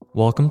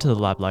Welcome to the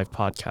Lab Life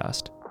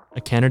podcast, a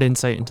candid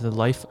insight into the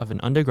life of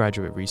an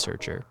undergraduate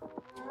researcher.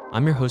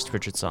 I'm your host,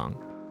 Richard Song.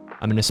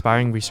 I'm an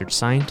aspiring research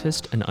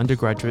scientist and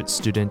undergraduate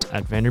student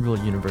at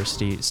Vanderbilt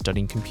University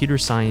studying computer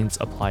science,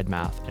 applied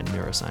math, and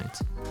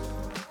neuroscience.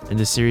 In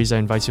this series, I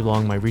invite you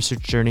along my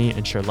research journey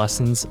and share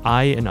lessons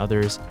I and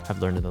others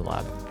have learned in the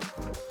lab.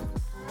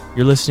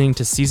 You're listening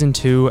to Season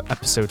 2,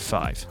 Episode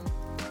 5.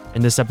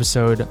 In this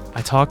episode,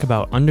 I talk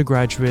about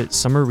undergraduate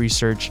summer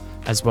research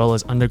as well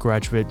as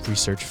undergraduate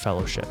research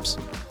fellowships.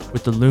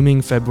 With the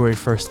looming February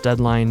 1st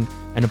deadline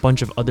and a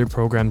bunch of other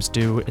programs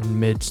due in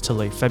mid to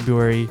late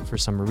February for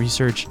summer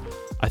research,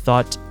 I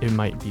thought it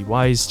might be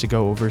wise to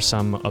go over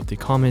some of the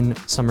common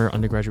summer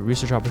undergraduate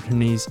research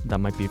opportunities that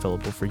might be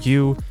available for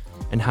you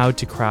and how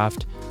to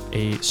craft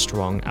a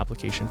strong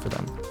application for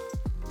them.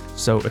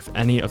 So if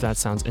any of that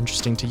sounds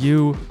interesting to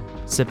you,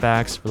 sit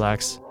back,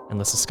 relax, and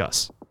let's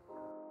discuss.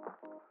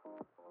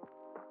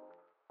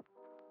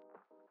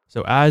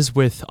 So as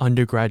with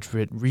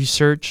undergraduate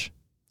research,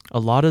 a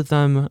lot of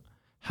them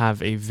have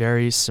a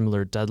very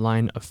similar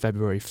deadline of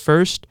February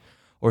 1st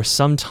or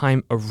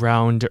sometime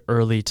around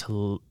early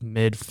to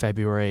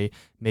mid-February,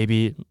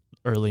 maybe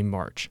early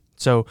March.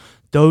 So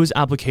those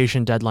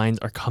application deadlines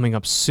are coming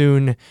up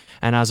soon,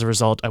 and as a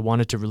result, I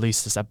wanted to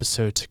release this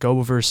episode to go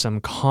over some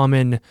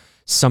common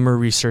summer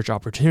research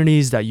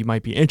opportunities that you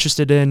might be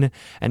interested in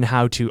and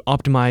how to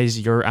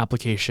optimize your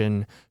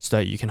application so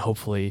that you can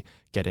hopefully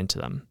get into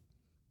them.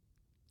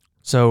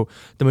 So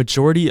the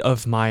majority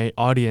of my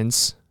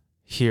audience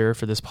here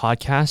for this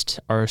podcast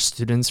are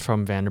students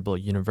from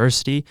Vanderbilt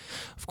University.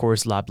 Of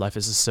course, Lab Life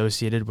is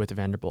associated with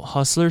Vanderbilt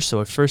Hustler,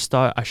 so I first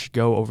thought I should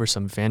go over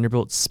some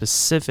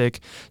Vanderbilt-specific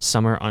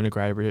summer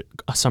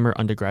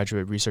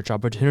undergraduate research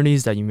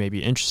opportunities that you may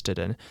be interested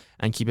in.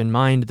 And keep in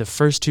mind, the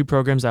first two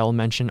programs I will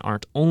mention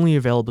aren't only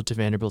available to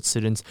Vanderbilt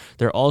students,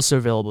 they're also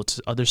available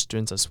to other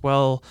students as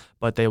well,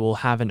 but they will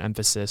have an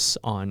emphasis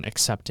on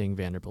accepting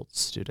Vanderbilt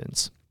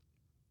students.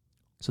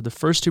 So the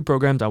first two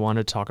programs I want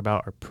to talk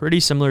about are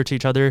pretty similar to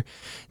each other.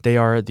 They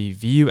are the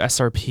VU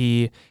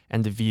SRP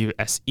and the VU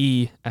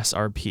SE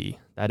SRP.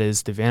 That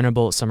is the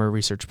Vanderbilt Summer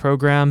Research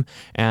Program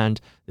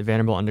and the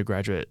Vanderbilt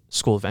Undergraduate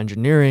School of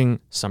Engineering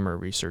Summer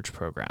Research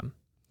Program.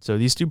 So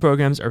these two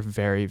programs are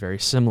very, very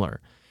similar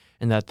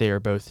in that they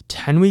are both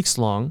 10 weeks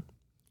long.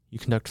 You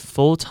conduct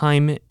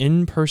full-time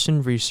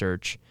in-person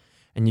research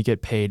and you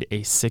get paid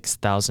a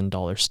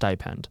 $6,000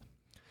 stipend.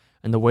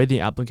 And the way the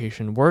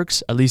application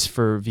works, at least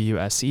for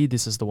VUSE,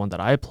 this is the one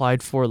that I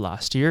applied for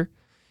last year,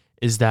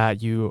 is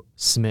that you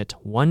submit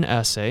one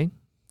essay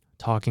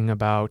talking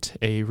about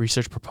a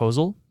research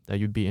proposal that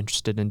you'd be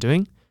interested in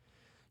doing.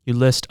 You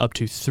list up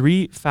to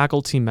 3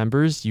 faculty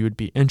members you would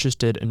be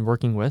interested in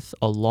working with,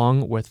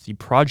 along with the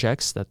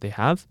projects that they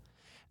have,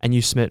 and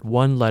you submit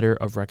one letter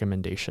of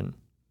recommendation.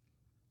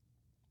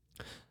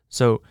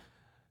 So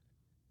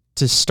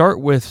to start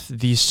with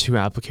these two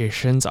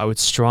applications, I would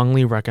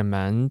strongly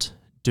recommend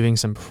doing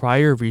some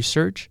prior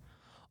research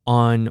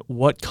on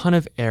what kind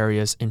of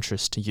areas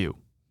interest you.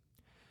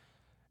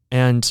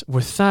 And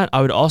with that, I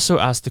would also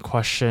ask the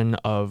question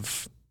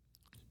of,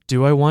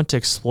 do I want to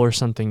explore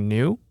something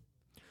new,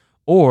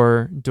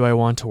 or do I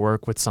want to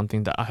work with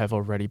something that I have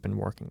already been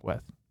working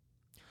with?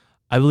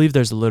 I believe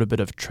there's a little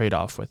bit of a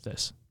trade-off with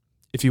this.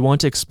 If you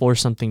want to explore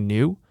something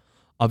new,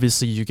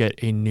 obviously you get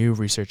a new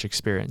research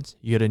experience,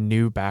 you get a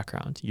new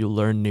background, you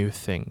learn new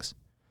things.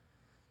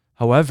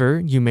 However,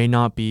 you may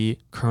not be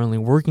currently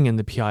working in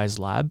the PI's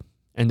lab,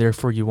 and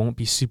therefore you won't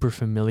be super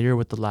familiar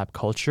with the lab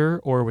culture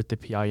or with the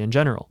PI in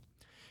general,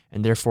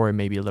 and therefore it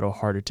may be a little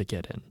harder to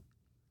get in.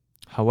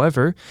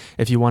 However,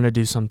 if you want to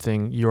do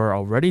something you're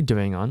already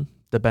doing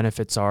the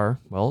benefits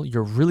are, well,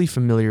 you're really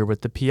familiar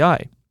with the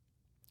PI.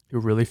 You're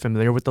really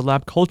familiar with the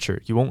lab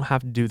culture. You won't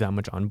have to do that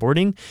much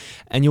onboarding,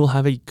 and you will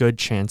have a good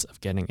chance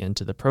of getting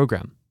into the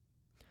program.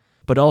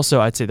 But also,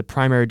 I'd say the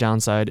primary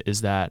downside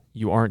is that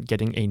you aren't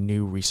getting a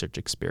new research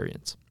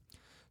experience.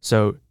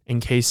 So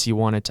in case you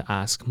wanted to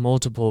ask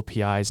multiple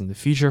PIs in the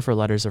future for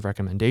letters of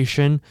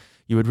recommendation,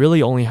 you would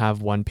really only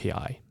have one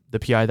PI, the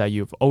PI that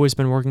you've always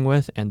been working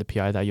with and the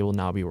PI that you will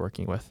now be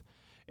working with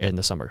in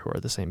the summer who are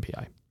the same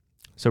PI.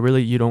 So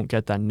really, you don't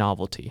get that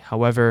novelty.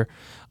 However,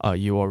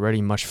 you're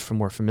already much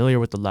more familiar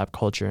with the lab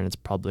culture, and it's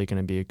probably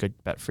going to be a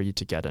good bet for you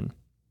to get in.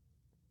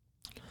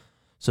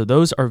 So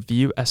those are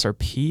VU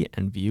SRP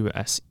and VU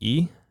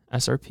SE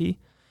SRP.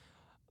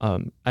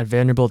 At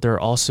Vanderbilt, there are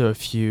also a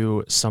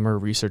few summer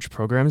research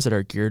programs that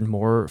are geared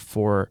more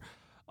for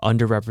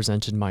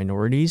underrepresented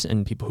minorities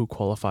and people who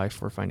qualify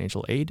for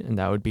financial aid, and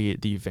that would be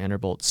the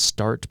Vanderbilt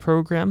START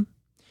program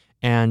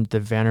and the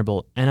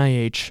Vanderbilt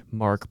NIH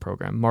MARC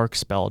program, MARC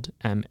spelled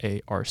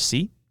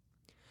M-A-R-C.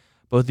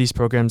 Both these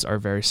programs are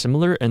very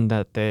similar in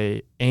that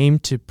they aim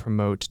to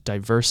promote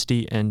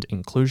diversity and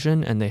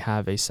inclusion, and they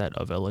have a set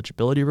of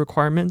eligibility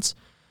requirements.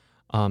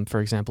 For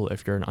example,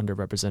 if you're an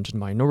underrepresented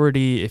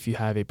minority, if you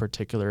have a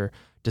particular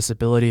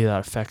disability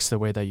that affects the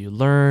way that you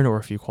learn, or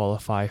if you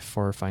qualify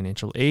for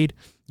financial aid,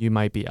 you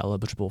might be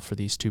eligible for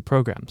these two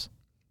programs.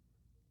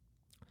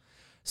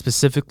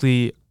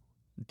 Specifically,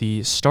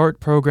 The START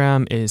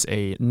program is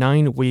a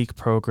 9-week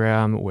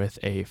program with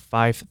a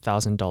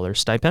 $5,000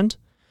 stipend.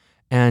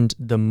 And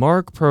the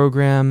MARC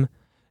program,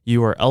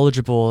 you are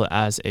eligible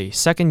as a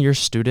second-year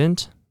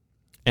student,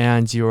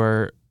 and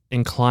you're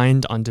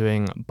inclined on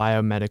doing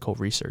biomedical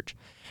research.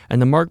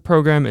 And the MARC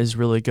program is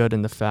really good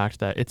in the fact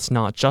that it's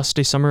not just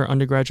a summer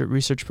undergraduate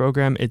research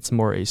program, it's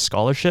more a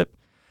scholarship.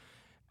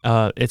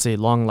 It's a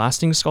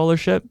long-lasting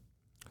scholarship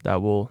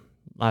that will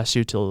last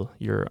you till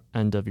your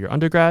end of your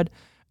undergrad,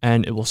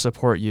 and it will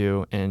support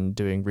you in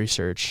doing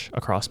research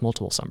across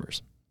multiple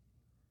summers.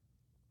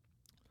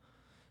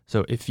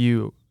 So if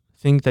you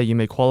think that you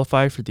may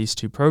qualify for these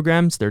two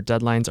programs, their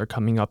deadlines are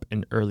coming up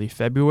in early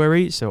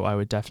February, so I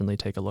would definitely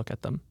take a look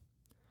at them.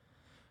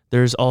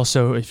 There's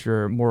also, if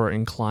you're more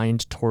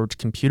inclined toward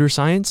computer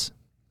science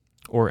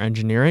or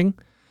engineering,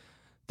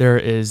 there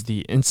is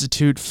the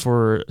Institute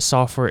for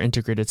Software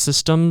Integrated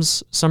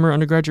Systems Summer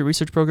Undergraduate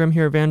Research Program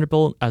here at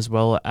Vanderbilt, as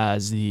well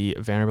as the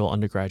Vanderbilt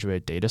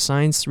Undergraduate Data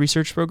Science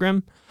Research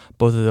Program.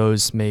 Both of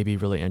those may be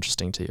really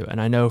interesting to you. And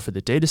I know for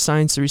the Data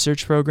Science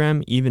Research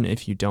Program, even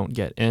if you don't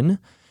get in,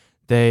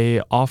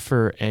 they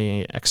offer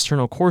an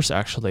external course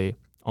actually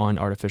on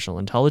artificial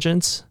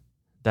intelligence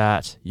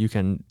that you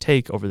can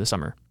take over the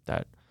summer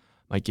that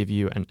might give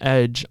you an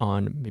edge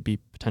on maybe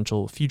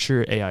potential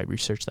future AI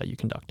research that you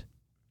conduct.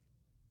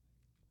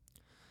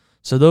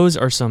 So those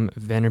are some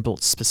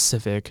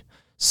Vanderbilt-specific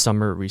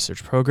summer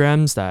research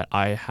programs that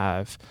I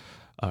have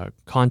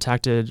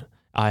contacted,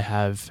 I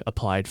have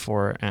applied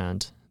for,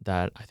 and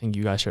that I think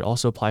you guys should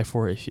also apply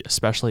for,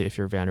 especially if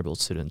you're Vanderbilt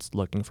students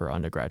looking for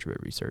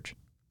undergraduate research.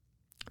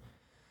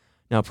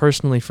 Now,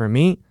 personally for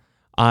me,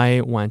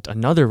 I went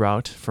another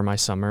route for my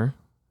summer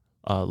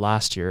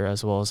last year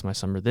as well as my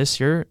summer this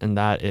year, and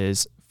that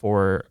is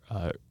for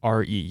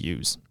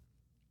REUs.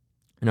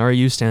 And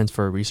REU stands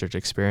for Research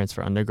Experience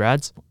for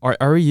Undergrads. Our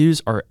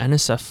REUs are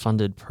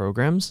NSF-funded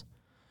programs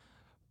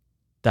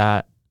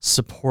that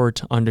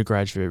support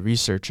undergraduate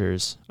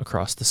researchers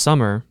across the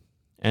summer,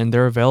 and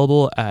they're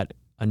available at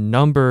a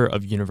number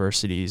of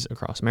universities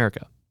across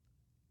America.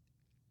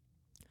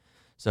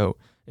 So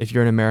if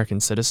you're an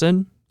American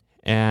citizen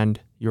and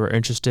you're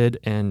interested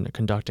in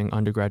conducting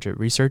undergraduate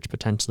research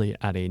potentially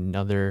at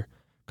another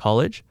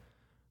college,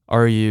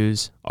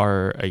 REUs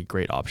are a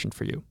great option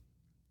for you.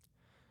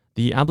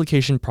 The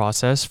application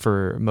process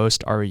for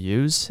most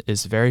REUs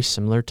is very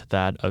similar to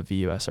that of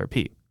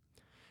VUSRP,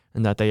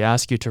 in that they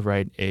ask you to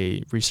write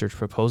a research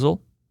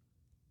proposal.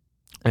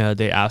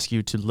 They ask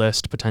you to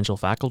list potential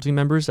faculty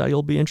members that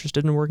you'll be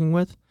interested in working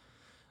with.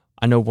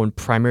 I know one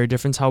primary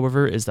difference,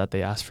 however, is that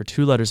they ask for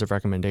 2 letters of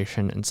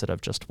recommendation instead of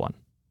just 1.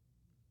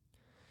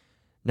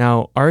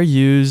 Now,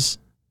 REUs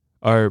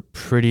are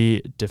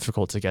pretty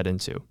difficult to get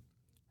into,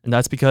 and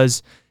that's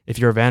because if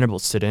you're a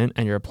Vanderbilt student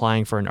and you're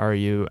applying for an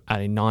REU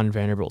at a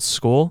non-Vanderbilt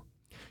school,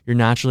 you're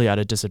naturally at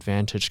a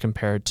disadvantage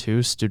compared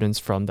to students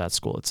from that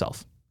school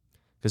itself.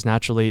 Because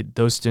naturally,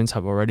 those students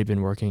have already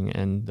been working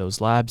in those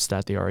labs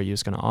that the REU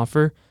is going to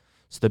offer,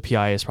 so the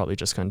PI is probably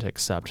just going to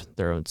accept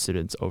their own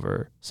students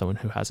over someone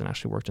who hasn't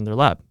actually worked in their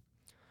lab.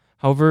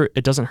 However,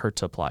 it doesn't hurt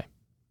to apply.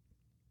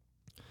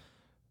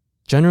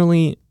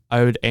 Generally,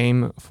 I would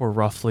aim for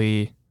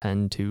roughly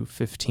 10 to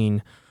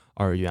 15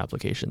 REU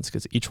applications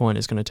because each one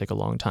is going to take a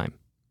long time.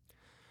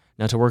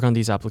 Now, to work on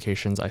these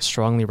applications, I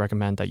strongly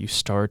recommend that you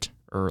start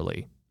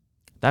early.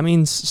 That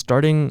means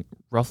starting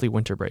roughly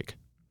winter break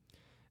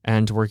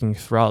and working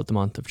throughout the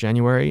month of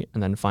January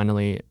and then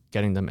finally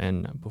getting them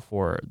in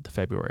before the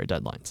February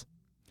deadlines.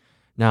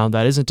 Now,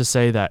 that isn't to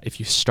say that if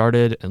you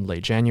started in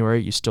late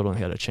January, you still don't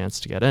get a chance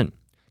to get in,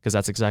 because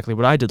that's exactly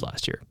what I did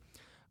last year.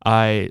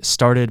 I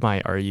started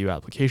my REU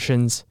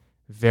applications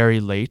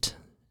very late.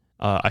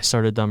 I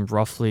started them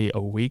roughly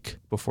a week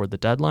before the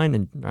deadline,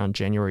 and around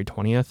January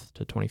 20th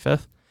to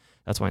 25th.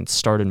 That's when I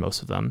started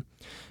most of them.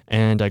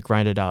 And I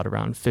grinded out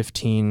around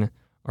 15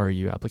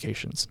 REU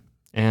applications.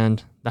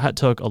 And that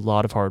took a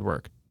lot of hard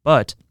work,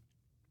 but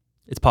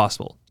it's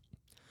possible.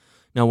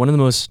 Now, one of the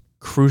most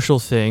crucial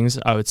things,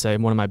 I would say,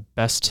 one of my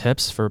best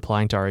tips for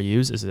applying to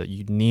REUs is that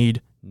you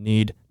need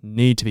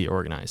to be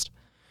organized.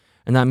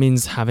 And that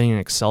means having an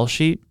Excel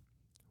sheet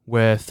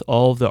with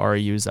all of the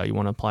REUs that you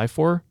want to apply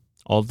for,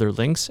 all of their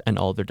links, and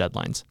all of their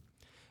deadlines.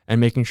 And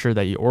making sure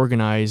that you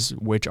organize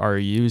which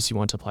REUs you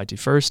want to apply to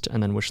first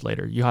and then which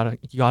later. You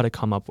got to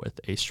come up with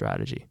a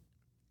strategy.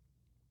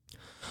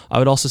 I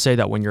would also say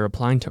that when you're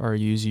applying to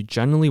REUs, you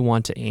generally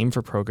want to aim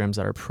for programs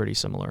that are pretty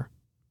similar.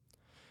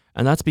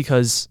 And that's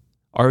because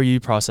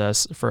REU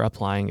process for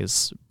applying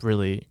is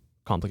really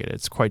complicated.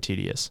 It's quite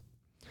tedious.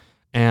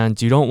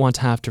 And you don't want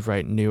to have to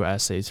write new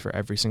essays for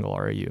every single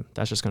REU.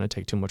 That's just going to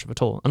take too much of a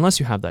toll, unless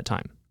you have that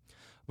time.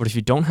 But if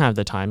you don't have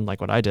the time,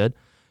 like what I did,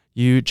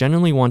 you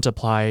generally want to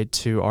apply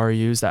to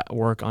REUs that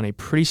work on a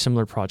pretty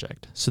similar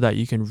project so that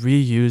you can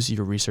reuse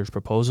your research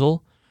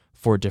proposal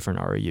for different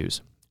REUs.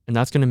 And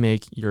that's going to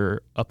make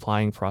your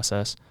applying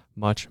process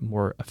much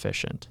more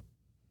efficient.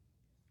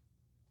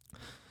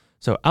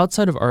 So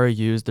outside of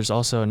REUs, there's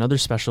also another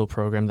special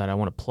program that I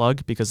want to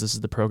plug because this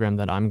is the program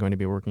that I'm going to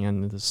be working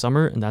on this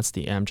summer, and that's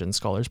the Amgen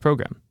Scholars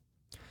Program.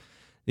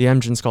 The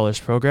Amgen Scholars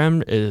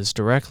Program is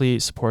directly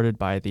supported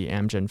by the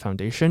Amgen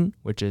Foundation,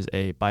 which is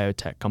a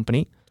biotech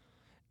company,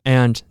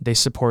 and they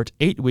support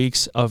 8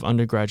 weeks of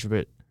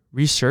undergraduate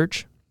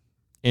research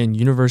in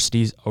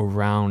universities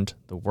around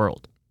the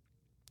world.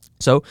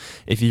 So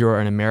if you're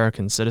an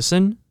American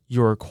citizen,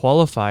 you're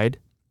qualified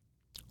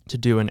to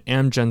do an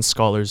Amgen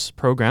Scholars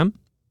Program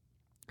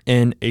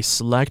in a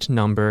select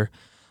number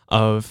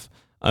of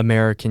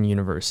American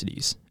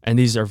universities, and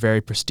these are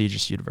very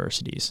prestigious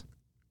universities.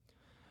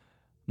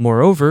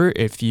 Moreover,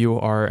 if you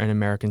are an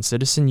American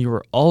citizen, you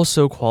are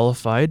also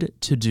qualified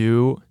to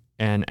do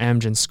an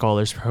Amgen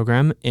Scholars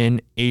Program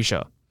in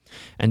Asia.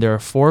 And there are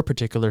 4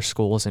 particular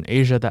schools in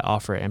Asia that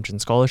offer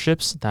Amgen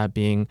scholarships, that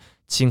being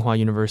Tsinghua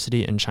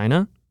University in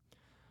China,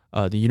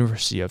 the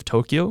University of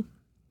Tokyo,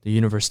 the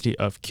University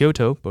of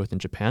Kyoto, both in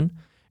Japan,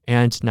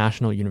 and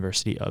National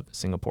University of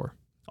Singapore.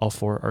 All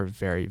 4 are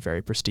very,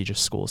 very prestigious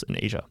schools in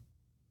Asia.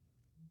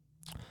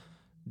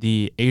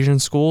 The Asian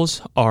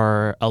schools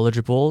are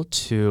eligible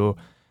to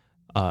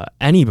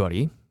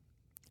anybody,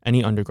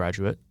 any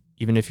undergraduate,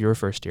 even if you're a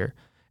first year,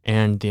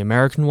 and the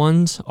American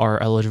ones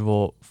are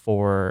eligible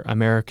for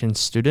American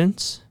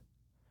students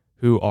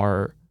who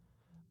are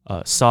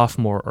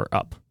sophomore or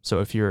up. So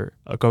if you're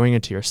going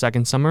into your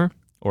second summer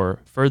or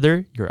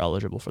further, you're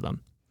eligible for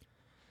them.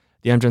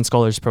 The Amgen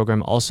Scholars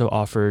Program also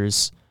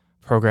offers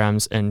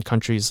programs in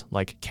countries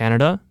like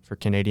Canada for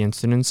Canadian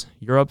students,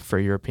 Europe for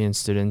European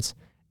students,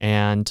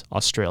 and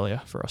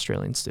Australia for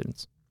Australian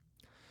students.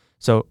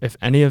 So if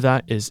any of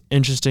that is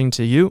interesting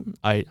to you,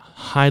 I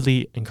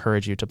highly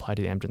encourage you to apply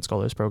to the Amgen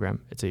Scholars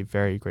Program. It's a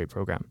very great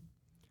program.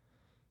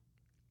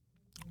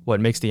 What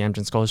makes the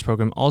Amgen Scholars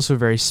Program also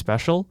very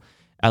special,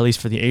 at least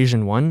for the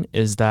Asian one,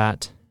 is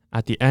that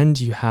at the end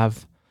you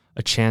have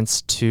a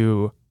chance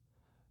to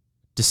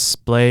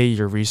display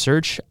your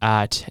research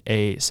at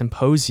a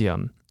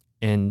symposium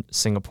in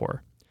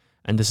Singapore.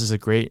 And this is a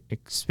great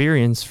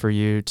experience for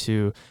you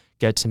to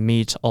get to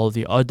meet all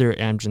the other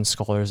Amgen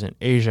scholars in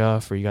Asia,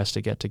 for you guys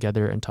to get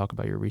together and talk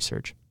about your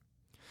research.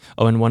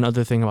 Oh, and one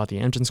other thing about the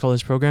Amgen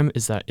Scholars Program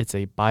is that it's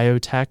a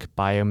biotech,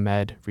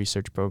 biomed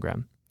research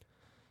program.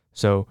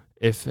 So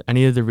if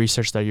any of the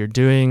research that you're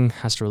doing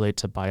has to relate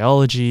to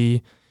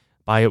biology,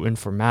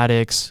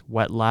 bioinformatics,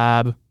 wet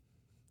lab,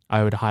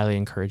 I would highly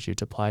encourage you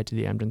to apply to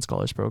the Amgen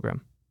Scholars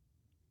Program.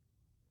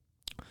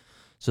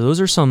 So those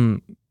are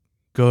some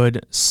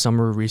good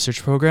summer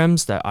research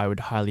programs that I would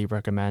highly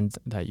recommend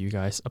that you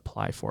guys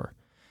apply for.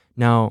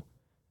 Now,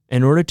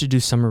 in order to do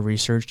summer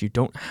research, you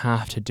don't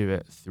have to do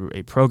it through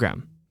a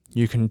program.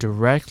 You can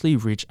directly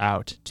reach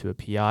out to a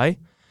PI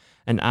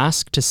and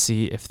ask to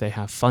see if they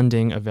have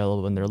funding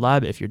available in their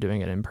lab if you're doing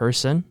it in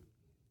person.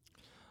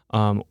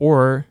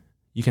 Or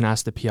you can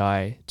ask the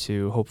PI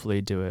to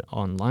hopefully do it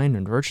online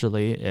and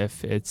virtually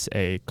if it's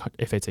a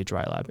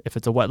dry lab. If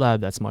it's a wet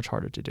lab, that's much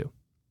harder to do.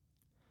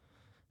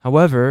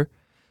 However,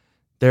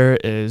 there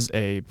is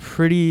a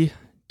pretty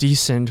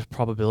decent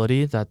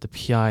probability that the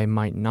PI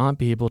might not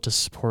be able to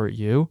support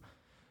you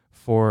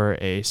for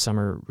a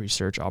summer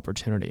research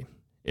opportunity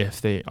if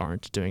they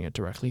aren't doing it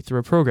directly through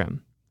a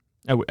program,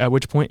 at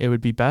which point it would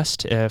be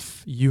best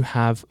if you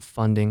have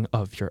funding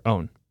of your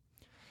own.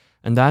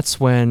 And that's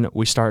when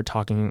we start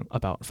talking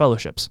about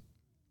fellowships.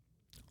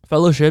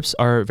 Fellowships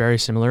are very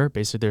similar.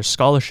 Basically, they're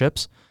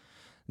scholarships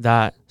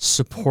that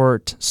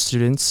support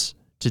students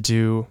to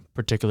do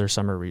particular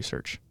summer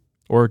research,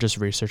 or just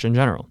research in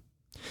general.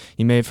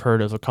 You may have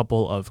heard of a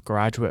couple of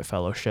graduate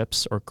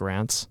fellowships or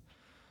grants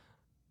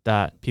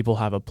that people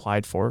have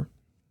applied for,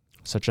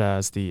 such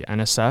as the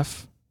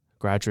NSF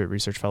Graduate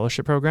Research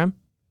Fellowship Program,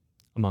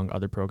 among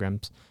other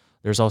programs.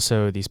 There's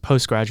also these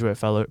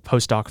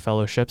postdoc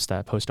fellowships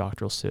that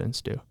postdoctoral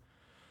students do.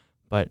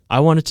 But I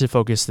wanted to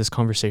focus this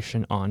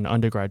conversation on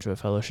undergraduate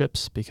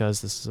fellowships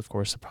because this is, of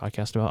course, a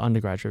podcast about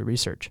undergraduate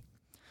research.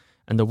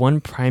 And the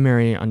one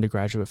primary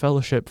undergraduate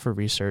fellowship for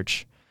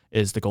research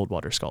is the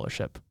Goldwater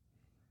Scholarship.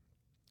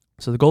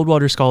 So the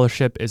Goldwater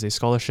Scholarship is a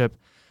scholarship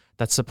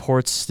that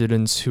supports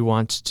students who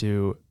want to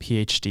do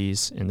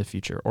PhDs in the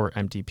future, or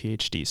MD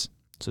PhDs.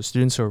 So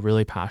students who are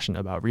really passionate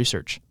about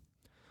research.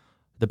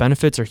 The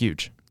benefits are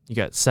huge. You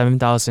get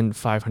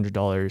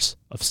 $7,500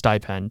 of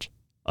stipend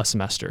a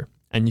semester,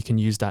 and you can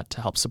use that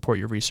to help support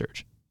your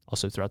research,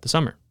 also throughout the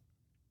summer.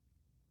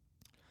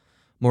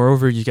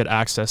 Moreover, you get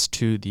access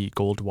to the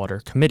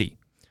Goldwater Committee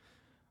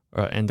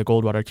and the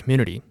Goldwater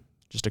community,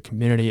 just a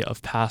community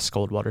of past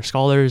Goldwater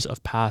scholars,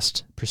 of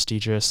past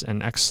prestigious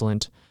and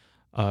excellent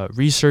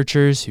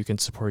researchers who can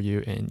support you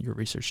in your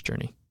research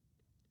journey.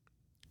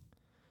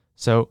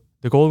 So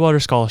the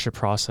Goldwater scholarship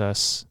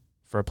process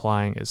for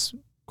applying is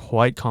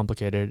quite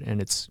complicated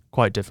and it's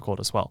quite difficult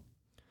as well.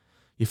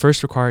 You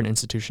first require an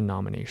institution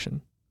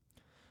nomination.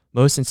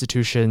 Most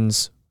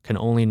institutions can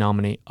only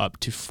nominate up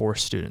to 4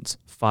 students,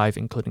 5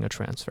 including a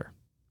transfer.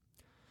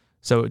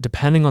 So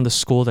depending on the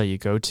school that you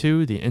go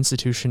to, the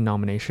institution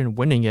nomination,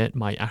 winning it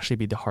might actually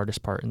be the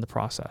hardest part in the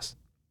process.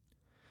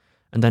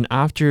 And then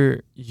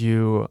after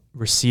you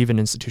receive an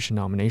institution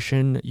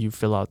nomination, you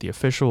fill out the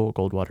official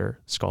Goldwater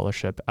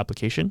scholarship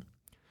application,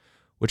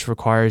 which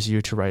requires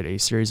you to write a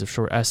series of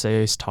short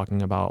essays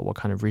talking about what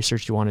kind of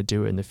research you want to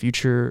do in the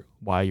future,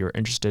 why you're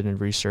interested in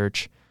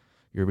research,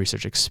 your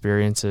research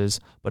experiences,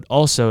 but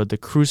also the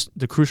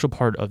crucial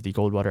part of the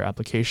Goldwater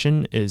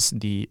application is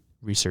the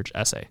research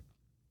essay.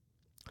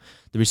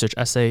 The research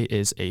essay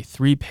is a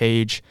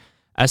 3-page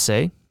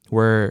essay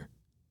where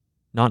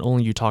not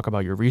only you talk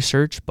about your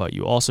research, but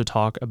you also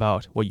talk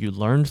about what you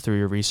learned through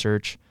your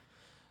research.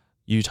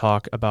 You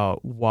talk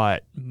about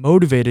what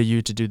motivated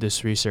you to do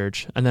this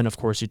research. And then, of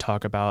course, you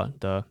talk about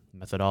the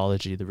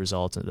methodology, the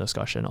results, and the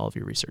discussion, all of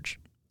your research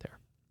there.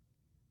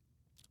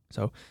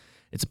 So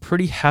it's a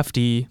pretty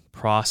hefty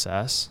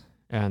process.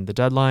 And the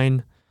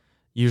deadline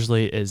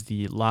usually is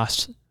the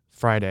last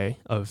Friday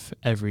of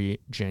every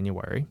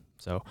January.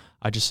 So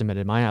I just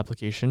submitted my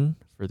application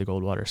for the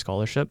Goldwater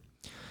Scholarship.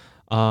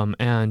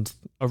 And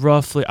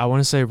roughly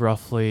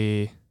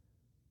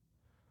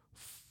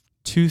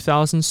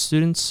 2,000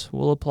 students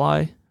will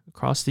apply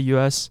across the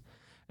U.S.,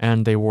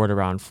 and they award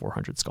around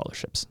 400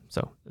 scholarships.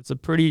 So it's a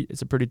pretty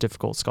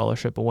difficult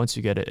scholarship, but once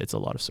you get it, it's a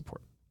lot of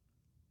support.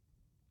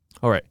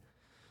 All right.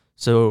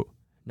 So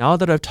now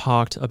that I've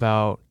talked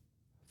about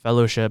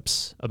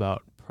fellowships,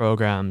 about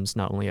programs,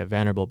 not only at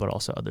Vanderbilt, but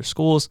also other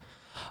schools,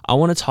 I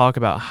want to talk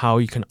about how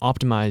you can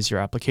optimize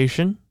your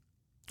application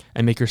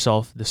and make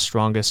yourself the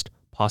strongest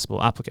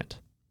possible applicant.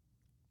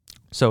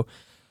 So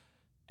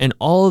in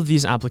all of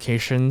these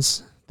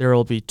applications, there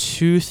will be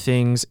 2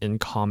 things in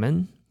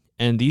common,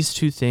 and these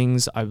 2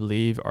 things, I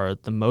believe, are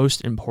the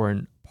most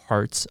important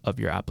parts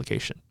of your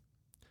application.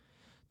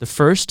 The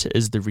first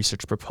is the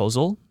research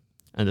proposal,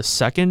 and the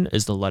second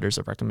is the letters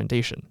of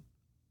recommendation.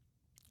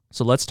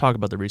 So let's talk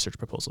about the research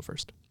proposal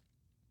first.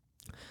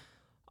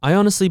 I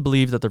honestly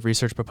believe that the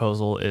research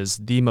proposal is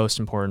the most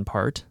important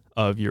part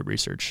of your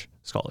research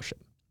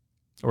scholarship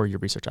or your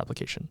research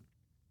application.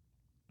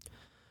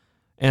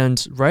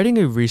 And writing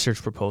a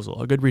research proposal,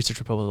 a good research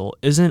proposal,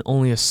 isn't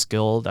only a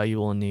skill that you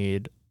will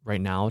need right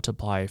now to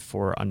apply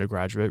for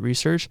undergraduate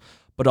research,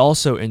 but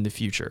also in the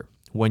future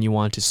when you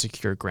want to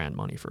secure grant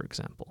money, for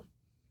example,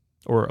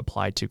 or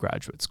apply to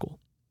graduate school.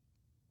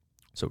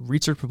 So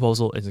research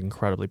proposal is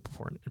incredibly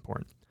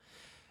important.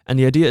 And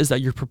the idea is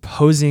that you're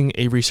proposing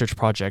a research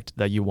project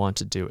that you want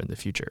to do in the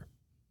future.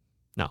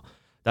 Now,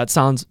 that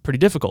sounds pretty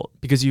difficult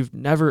because you've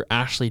never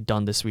actually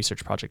done this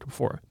research project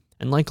before.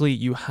 And likely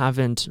you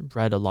haven't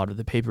read a lot of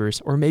the papers,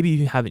 or maybe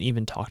you haven't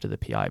even talked to the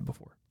PI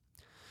before.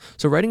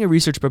 So writing a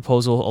research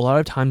proposal a lot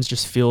of times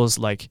just feels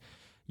like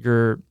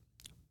you're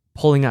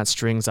pulling at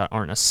strings that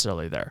aren't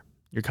necessarily there.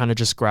 You're kind of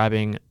just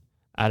grabbing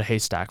at a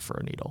haystack for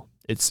a needle.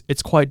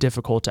 It's quite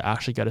difficult to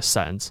actually get a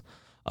sense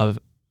of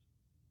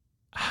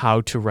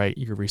how to write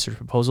your research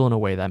proposal in a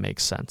way that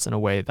makes sense, in a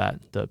way that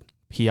the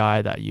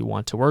PI that you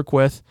want to work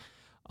with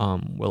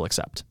will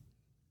accept.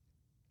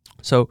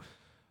 So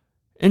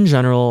in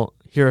general,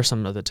 here are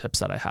some of the tips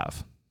that I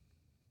have.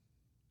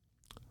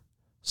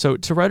 So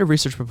to write a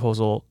research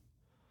proposal,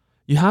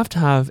 you have to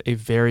have a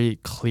very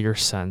clear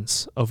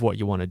sense of what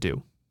you want to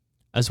do,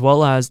 as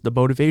well as the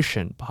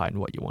motivation behind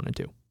what you want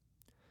to do.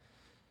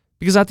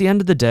 Because at the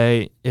end of the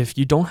day, if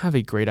you don't have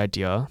a great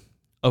idea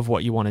of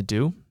what you want to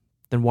do,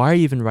 then why are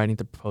you even writing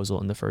the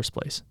proposal in the first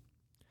place?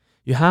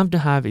 You have to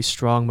have a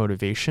strong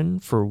motivation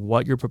for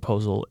what your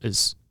proposal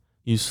is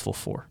useful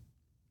for.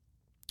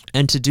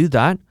 And to do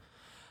that,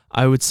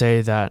 I would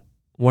say that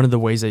one of the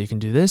ways that you can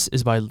do this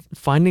is by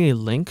finding a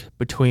link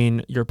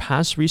between your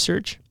past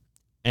research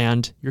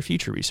and your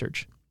future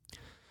research.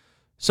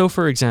 So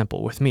for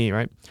example, with me,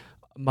 right,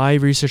 my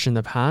research in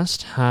the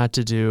past had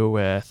to do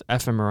with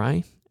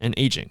fMRI and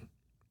aging.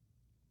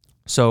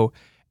 So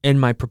in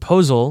my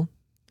proposal,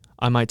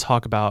 I might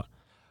talk about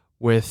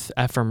with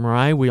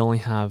fMRI, we only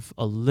have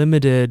a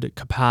limited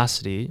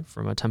capacity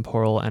from a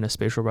temporal and a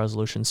spatial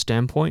resolution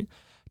standpoint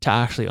to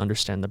actually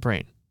understand the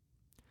brain.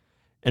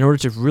 In order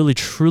to really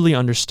truly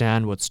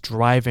understand what's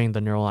driving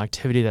the neural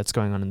activity that's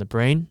going on in the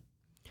brain,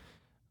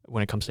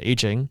 when it comes to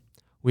aging,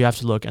 we have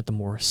to look at the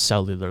more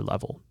cellular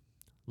level.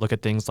 Look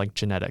at things like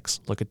genetics,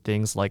 look at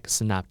things like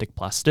synaptic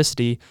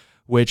plasticity,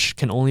 which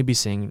can only be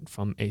seen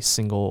from a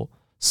single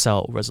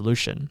cell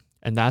resolution.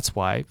 And that's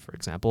why, for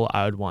example,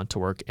 I would want to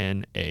work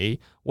in a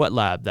wet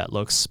lab that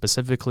looks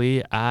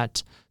specifically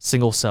at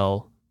single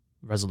cell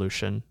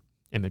resolution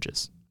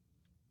images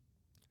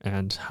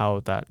and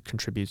how that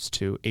contributes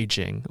to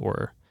aging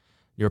or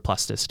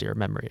neuroplasticity or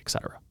memory,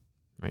 etc.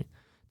 Right?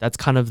 That's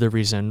kind of the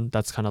reason,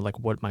 that's kind of like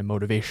what my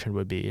motivation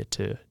would be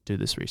to do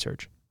this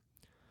research.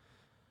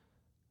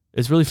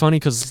 It's really funny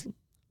because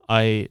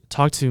I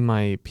talked to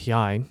my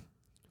PI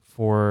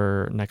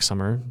for next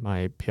summer,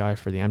 my PI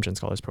for the Amgen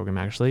Scholars Program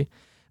actually,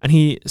 and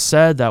he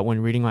said that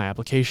when reading my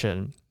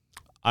application,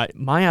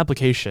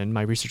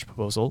 my research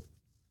proposal,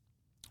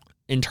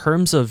 in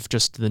terms of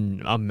just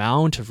the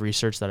amount of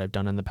research that I've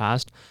done in the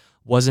past,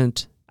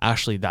 wasn't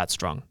actually that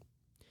strong.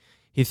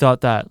 He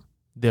thought that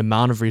the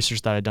amount of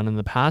research that I'd done in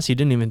the past, he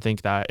didn't even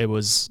think that it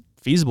was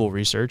feasible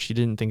research. He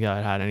didn't think that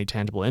it had any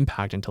tangible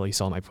impact until he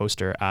saw my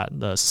poster at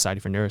the Society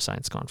for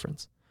Neuroscience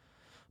conference.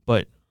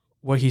 But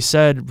what he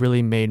said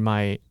really made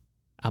my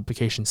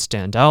application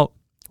stand out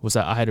was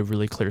that I had a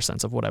really clear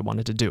sense of what I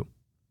wanted to do.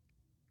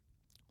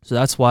 So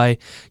that's why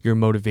your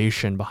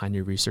motivation behind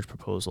your research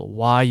proposal,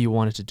 why you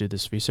wanted to do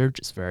this research,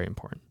 is very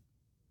important.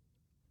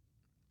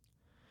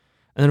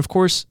 And then, of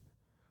course,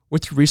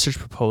 with your research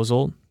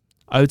proposal,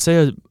 I would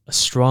say a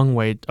strong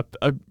way,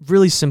 a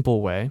really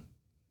simple way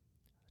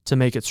to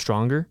make it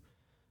stronger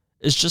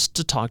is just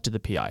to talk to the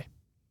PI.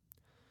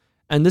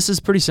 And this is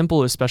pretty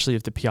simple, especially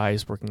if the PI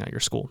is working at your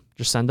school.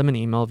 Just send them an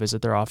email,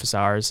 visit their office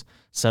hours,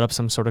 set up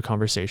some sort of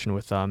conversation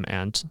with them,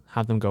 and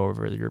have them go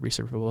over your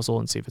research proposal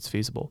and see if it's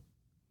feasible.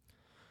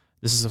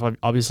 This is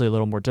obviously a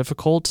little more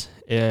difficult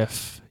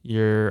if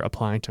you're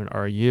applying to an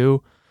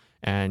RU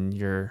and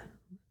your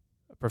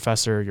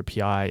professor, your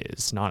PI,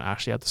 is not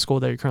actually at the school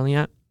that you're currently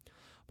at.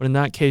 But in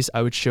that case,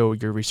 I would show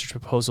your research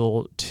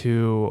proposal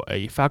to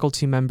a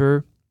faculty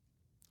member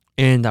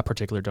in that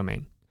particular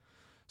domain.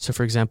 So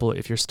for example,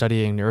 if you're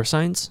studying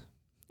neuroscience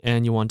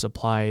and you want to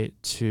apply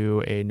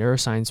to a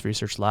neuroscience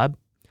research lab,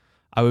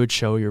 I would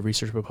show your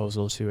research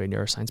proposal to a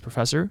neuroscience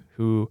professor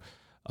who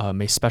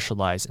may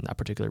specialize in that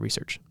particular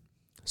research.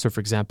 So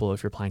for example,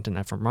 if you're applying to an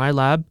fMRI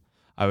lab,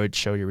 I would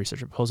show your research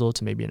proposal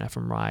to maybe an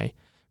fMRI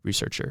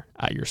researcher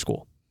at your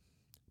school.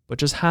 But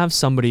just have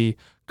somebody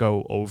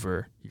go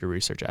over your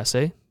research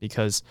essay,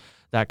 because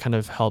that kind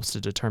of helps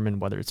to determine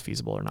whether it's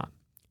feasible or not.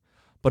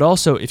 But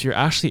also, if you're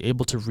actually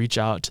able to reach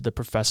out to the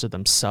professor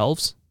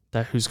themselves,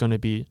 who's going to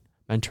be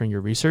mentoring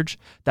your research,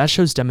 that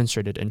shows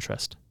demonstrated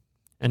interest.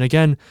 And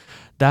again,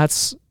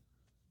 that's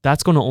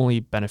going to only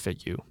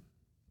benefit you.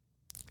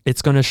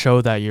 It's going to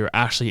show that you're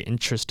actually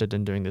interested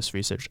in doing this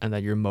research and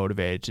that you're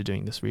motivated to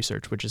doing this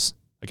research, which is,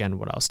 again,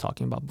 what I was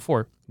talking about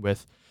before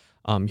with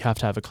you have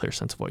to have a clear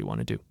sense of what you want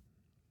to do.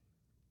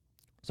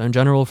 So in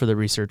general, for the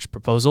research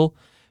proposal,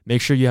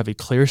 make sure you have a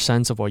clear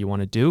sense of what you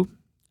want to do,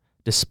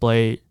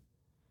 display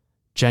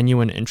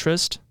genuine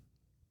interest,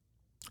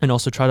 and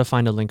also try to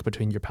find a link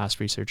between your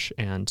past research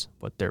and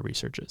what their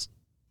research is.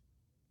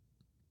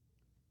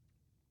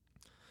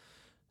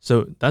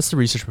 So that's the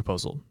research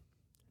proposal.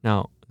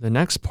 Now,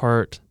 the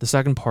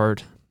second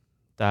part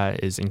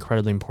that is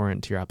incredibly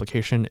important to your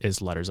application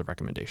is letters of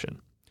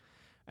recommendation.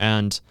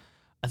 And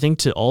I think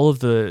to all of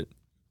the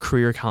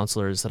career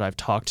counselors that I've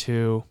talked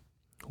to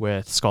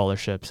with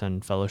scholarships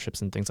and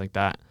fellowships and things like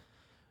that,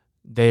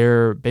 they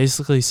have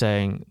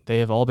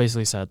all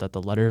basically said that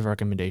the letter of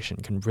recommendation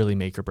can really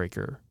make or break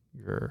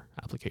your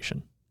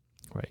application,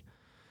 right?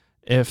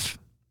 If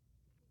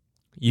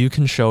you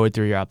can show it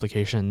through your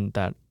application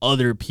that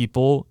other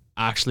people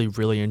actually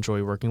really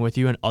enjoy working with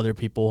you, and other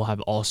people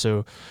have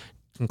also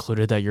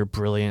concluded that you're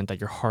brilliant, that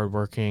you're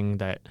hardworking,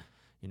 that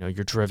you're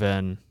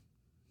driven,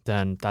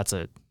 then that's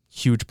a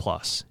huge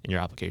plus in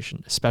your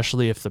application,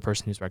 especially if the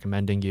person who's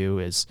recommending you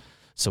is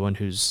someone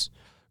who's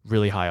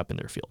really high up in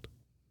their field.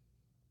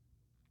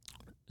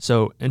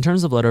 So in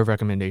terms of letter of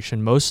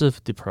recommendation, most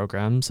of the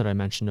programs that I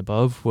mentioned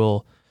above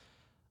will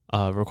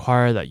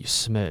require that you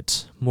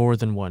submit more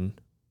than one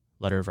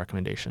letter of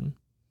recommendation.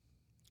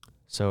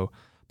 So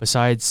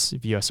besides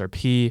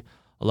VUSRP,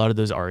 a lot of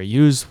those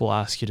RAUs will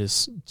ask you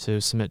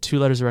to submit 2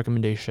 letters of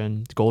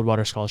recommendation. The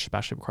Goldwater Scholarship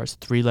actually requires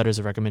 3 letters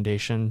of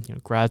recommendation.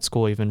 Grad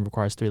school even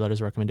requires 3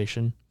 letters of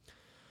recommendation.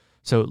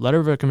 So letter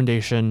of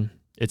recommendation,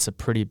 it's a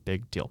pretty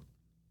big deal.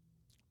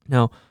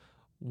 Now,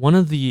 one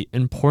of the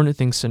important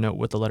things to note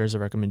with the letters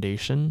of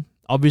recommendation,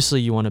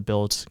 obviously you want to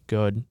build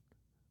good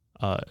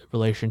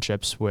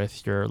relationships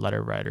with your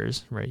letter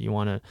writers, right? You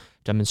want to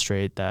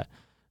demonstrate that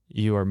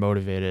you are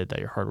motivated, that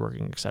you're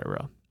hardworking,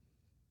 etc.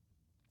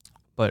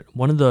 But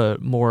one of the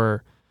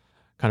more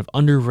kind of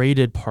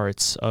underrated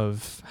parts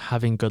of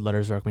having good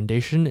letters of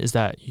recommendation is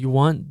that you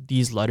want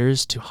these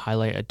letters to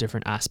highlight a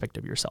different aspect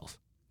of yourself.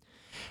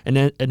 And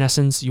in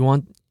essence, you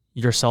want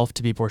yourself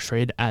to be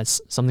portrayed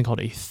as something called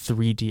a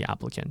 3D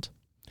applicant.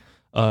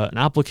 An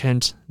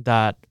applicant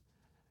that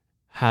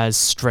has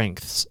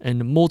strengths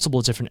in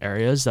multiple different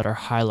areas that are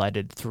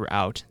highlighted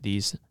throughout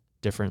these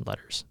different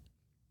letters.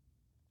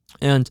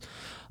 And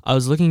I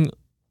was looking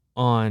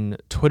on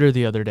Twitter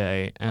the other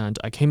day, and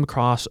I came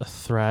across a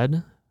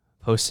thread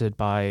posted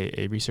by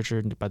a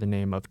researcher by the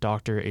name of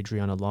Dr.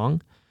 Adriana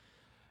Long,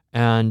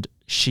 and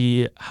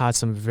she had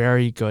some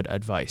very good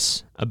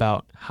advice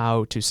about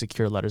how to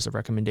secure letters of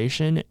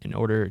recommendation in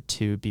order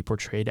to be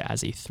portrayed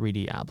as a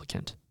 3D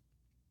applicant.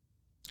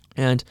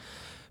 And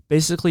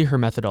basically her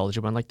methodology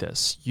went like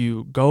this.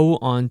 You go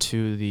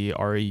onto the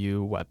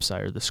REU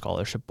website or the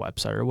scholarship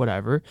website or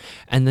whatever,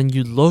 and then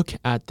you look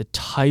at the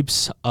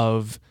types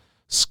of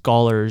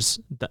scholars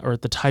or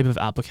the type of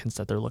applicants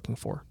that they're looking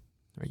for.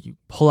 Right? You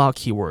pull out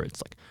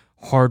keywords like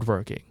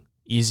hardworking,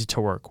 easy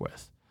to work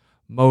with,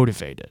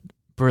 motivated,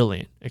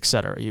 brilliant,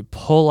 etc. You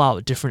pull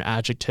out different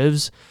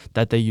adjectives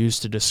that they use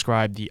to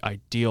describe the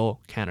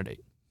ideal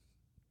candidate.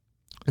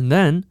 And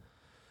then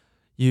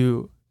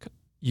you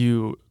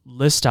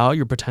list out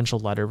your potential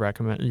letter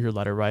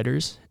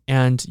writers,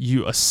 and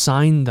you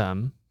assign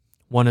them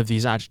one of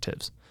these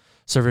adjectives.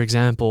 So for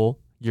example,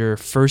 your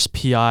first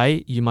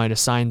PI, you might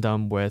assign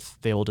them with,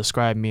 they will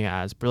describe me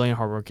as brilliant,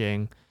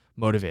 hardworking,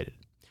 motivated.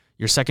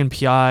 Your second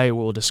PI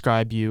will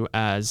describe you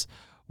as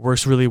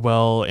works really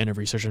well in a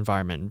research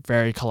environment,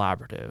 very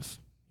collaborative.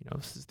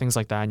 Things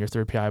like that. And your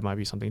third PI might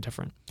be something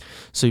different.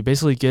 So you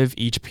basically give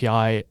each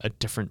PI a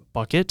different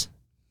bucket,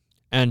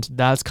 and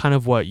that's kind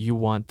of what you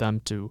want them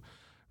to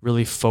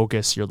really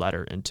focus your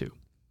letter into.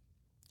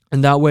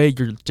 And that way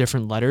your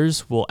different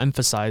letters will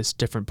emphasize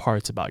different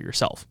parts about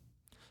yourself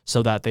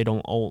so that they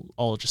don't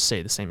all just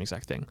say the same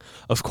exact thing.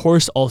 Of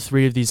course, all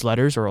three of these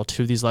letters, or all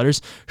two of these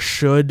letters,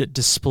 should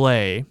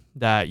display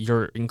that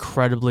you're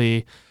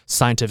incredibly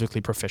scientifically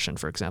proficient,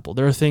 for example.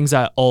 There are things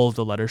that all of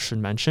the letters should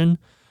mention,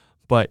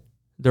 but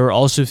there are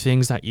also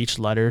things that each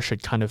letter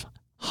should kind of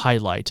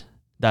highlight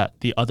that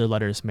the other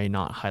letters may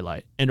not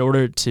highlight in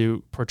order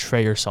to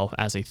portray yourself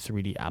as a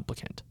 3D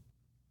applicant.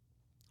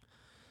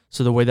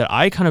 So the way that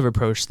I kind of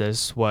approached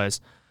this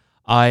was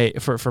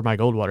for my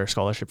Goldwater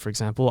scholarship, for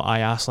example, I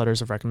asked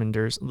letters of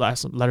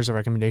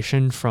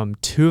recommendation from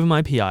two of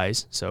my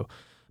PIs. So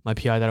my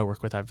PI that I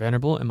work with at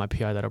Vanderbilt and my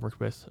PI that I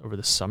worked with over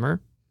the summer,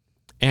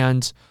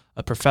 and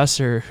a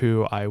professor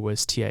who I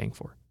was TAing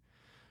for.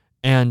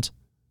 And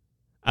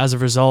as a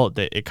result,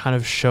 it kind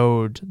of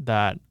showed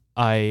that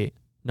I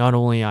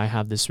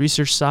have this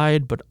research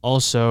side, but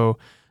also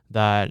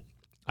that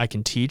I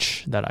can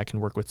teach, that I can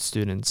work with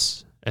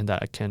students, and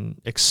that I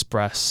can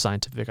express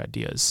scientific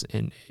ideas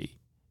in a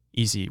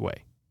easy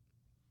way.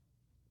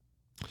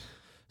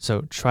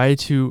 So try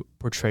to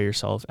portray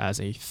yourself as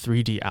a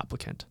 3D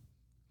applicant.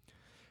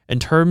 In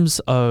terms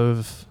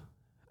of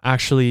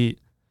actually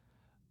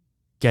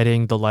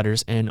getting the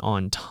letters in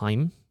on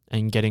time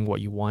and getting what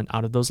you want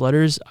out of those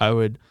letters, I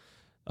would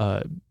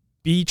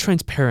be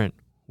transparent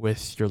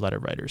with your letter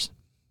writers.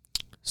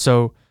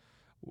 So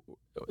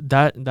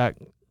that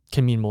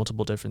can mean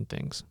multiple different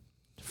things.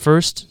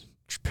 First,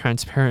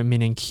 transparent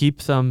meaning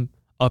keep them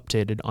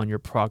updated on your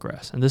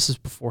progress. And this is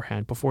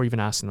beforehand, before even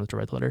asking them to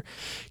write the letter.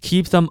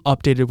 Keep them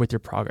updated with your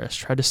progress.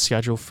 Try to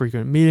schedule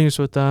frequent meetings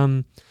with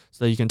them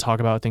so that you can talk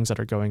about things that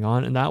are going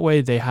on. And that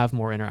way they have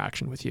more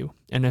interaction with you.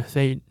 And if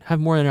they have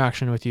more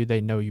interaction with you,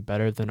 they know you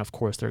better, then of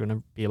course they're going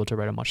to be able to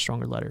write a much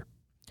stronger letter.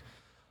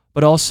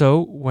 But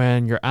also,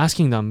 when you're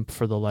asking them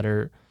for the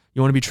letter,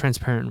 you want to be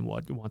transparent in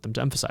what you want them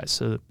to emphasize.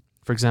 So,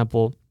 for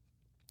example,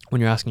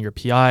 when you're asking your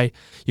PI,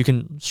 you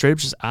can straight up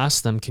just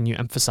ask them, can you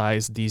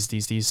emphasize these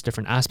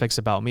different aspects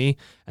about me?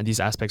 And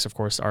these aspects, of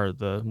course, are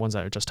the ones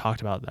that I just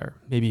talked about that are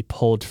maybe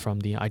pulled from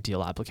the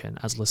ideal applicant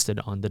as listed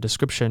on the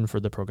description for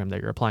the program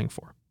that you're applying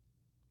for.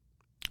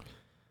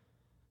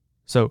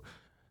 So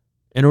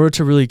in order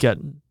to really get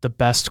the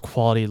best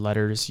quality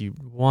letters, you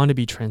want to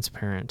be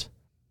transparent.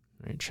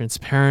 Right?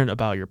 Transparent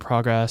about your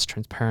progress,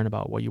 transparent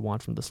about what you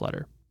want from this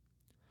letter.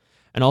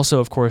 And also,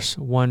 of course,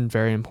 one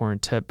very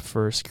important tip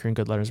for securing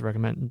good letters of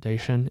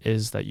recommendation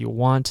is that you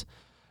want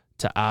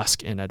to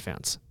ask in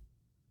advance.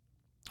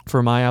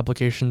 For my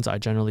applications, I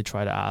generally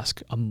try to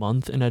ask a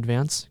month in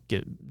advance.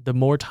 The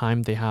more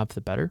time they have,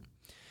 the better.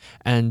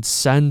 And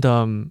send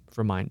them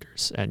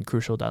reminders and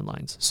crucial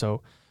deadlines.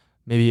 So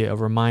maybe a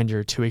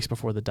reminder 2 weeks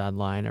before the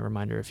deadline, a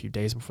reminder a few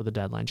days before the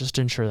deadline, just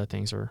to ensure that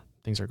things are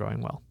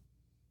going well.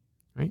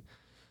 Right?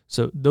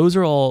 So those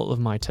are all of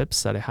my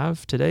tips that I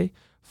have today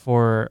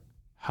for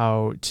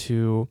how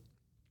to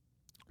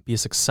be a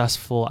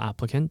successful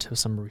applicant to a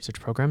summer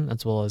research program,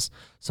 as well as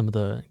some of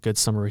the good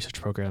summer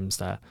research programs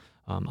that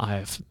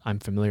I'm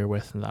familiar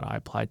with and that I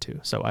applied to.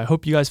 So I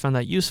hope you guys found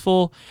that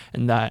useful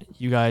and that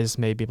you guys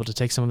may be able to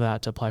take some of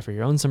that to apply for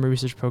your own summer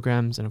research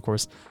programs. And of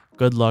course,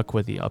 good luck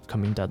with the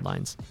upcoming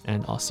deadlines.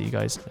 And I'll see you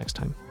guys next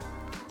time.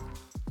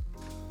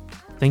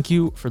 Thank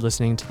you for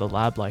listening to the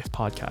Lab Life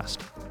podcast.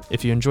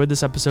 If you enjoyed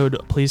this episode,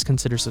 please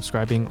consider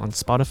subscribing on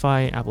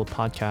Spotify, Apple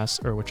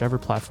Podcasts, or whichever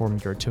platform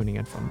you're tuning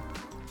in from.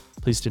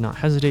 Please do not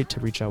hesitate to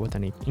reach out with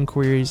any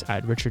inquiries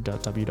at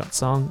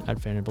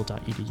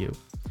richard.w.song@vanderbilt.edu.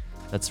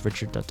 That's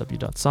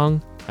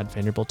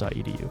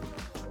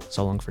richard.w.song@vanderbilt.edu.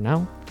 So long for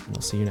now, and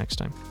I'll see you next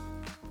time.